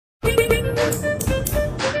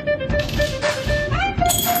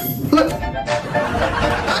Look.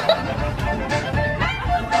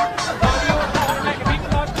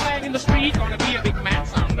 In the street, gonna be a big man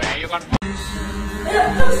someday. You got. 这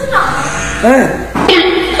是哪？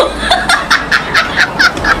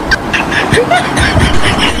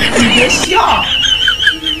你别笑。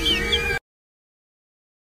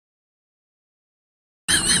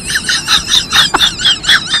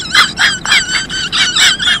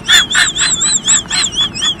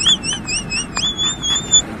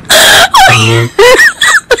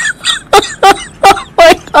Oh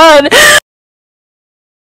my god.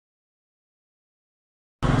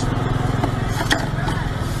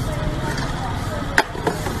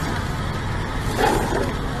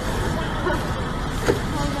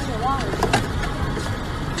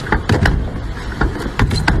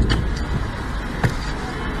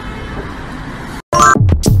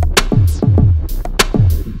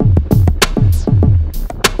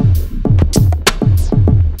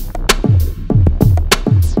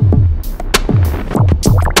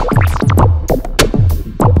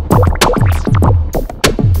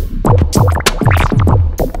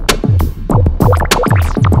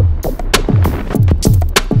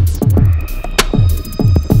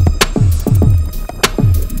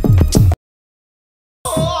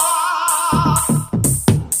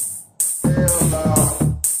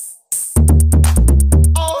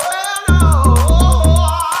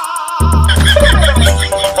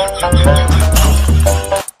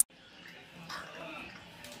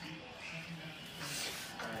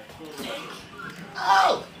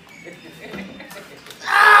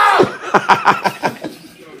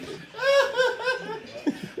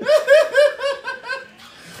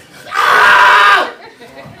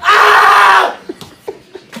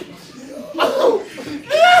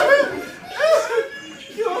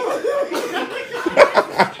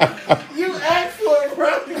 You asked for it, bro.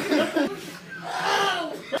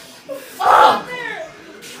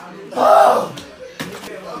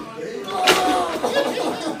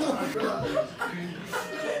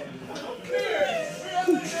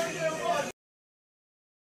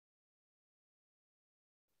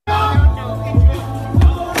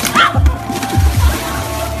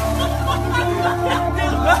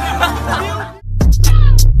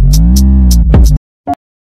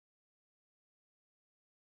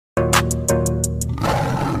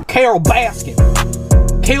 Carol Baskin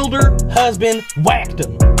killed her husband, whacked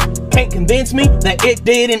him. Can't convince me that it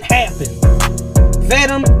didn't happen. Fed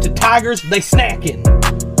them to tigers, they snacking.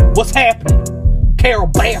 What's happening? Carol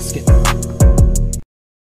Baskin.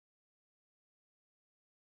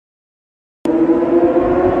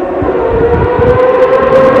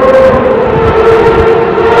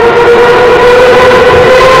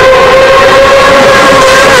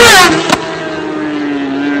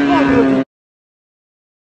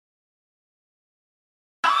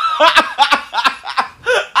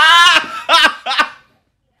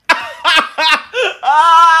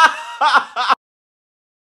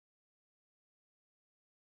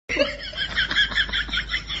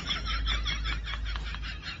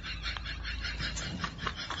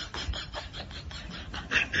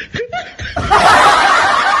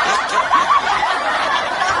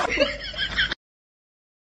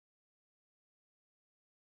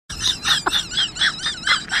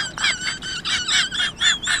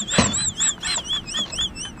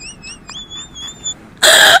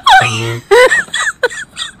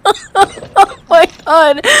 Oh my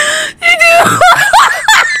god. You do.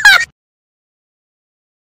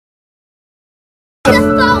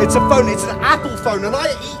 It's a phone, it's an Apple phone, and I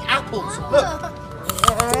eat apples. Look.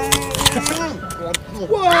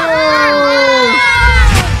 Whoa!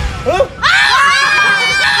 Huh?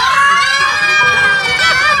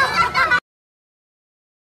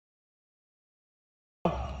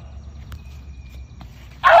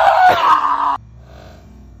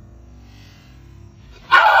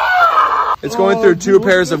 It's going through 2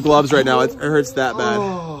 pairs of gloves right now. It hurts that bad.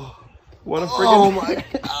 Oh, What a freaking... oh my...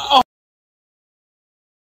 Oh.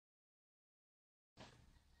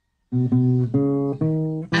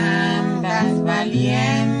 Andas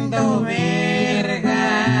valiendo verga.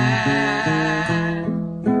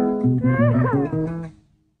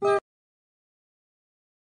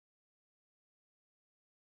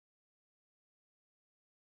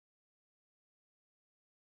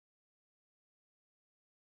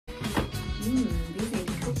 These are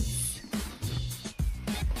cookies.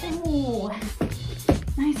 Oh,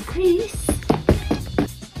 nice crease.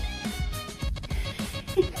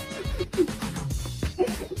 Oops.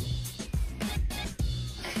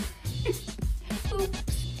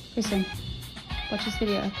 Kristen, watch this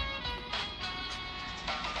video.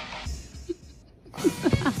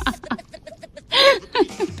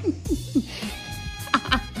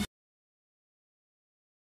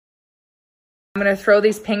 I'm gonna throw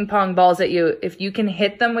these ping pong balls at you. If you can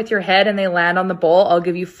hit them with your head and they land on the bowl, I'll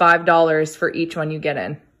give you $5 for each one you get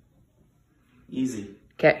in. Easy.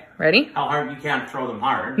 Okay, ready? How hard? You can't throw them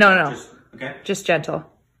hard. No. Just, okay. Just gentle.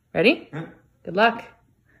 Ready? Yeah. Good luck.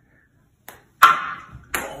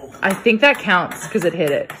 I think that counts because it hit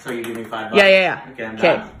it. So you give me $5? Yeah. Okay, I'm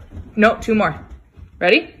Okay. done. No, 2 more.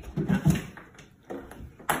 Ready?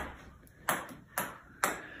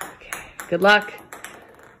 Okay, good luck.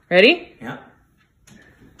 Ready? Yeah.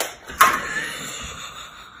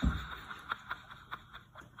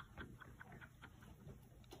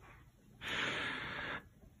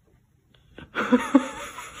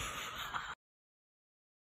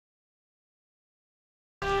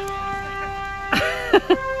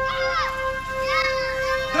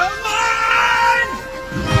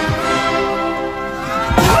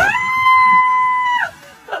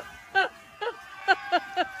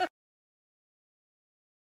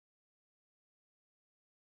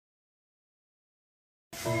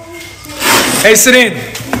 Hey, sit in.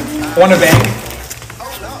 Wanna bang?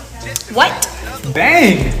 What?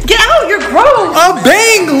 Bang! Get out, you're gross! A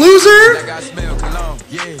bang, loser!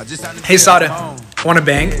 Hey, Sada. Wanna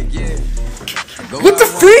bang? What the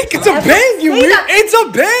freak? It's a bang, you weird! It's a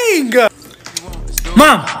bang!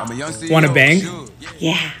 Mom! Wanna bang?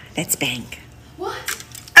 Yeah, that's bank. What?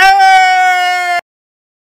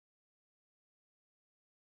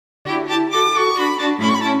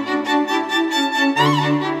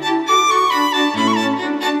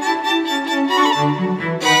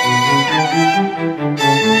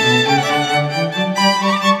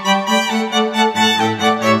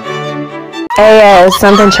 Hey,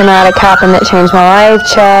 something traumatic happened that changed my life,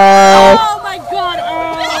 check. Oh my god!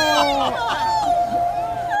 Oh.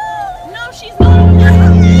 No, she's not.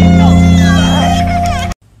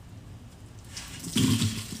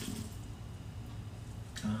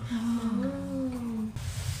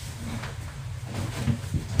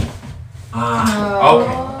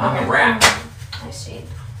 Okay, I'm a rat. I see.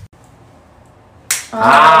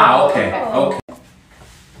 Okay.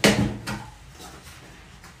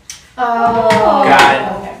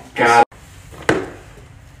 Got it.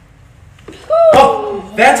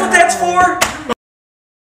 Oh, that's what that's for?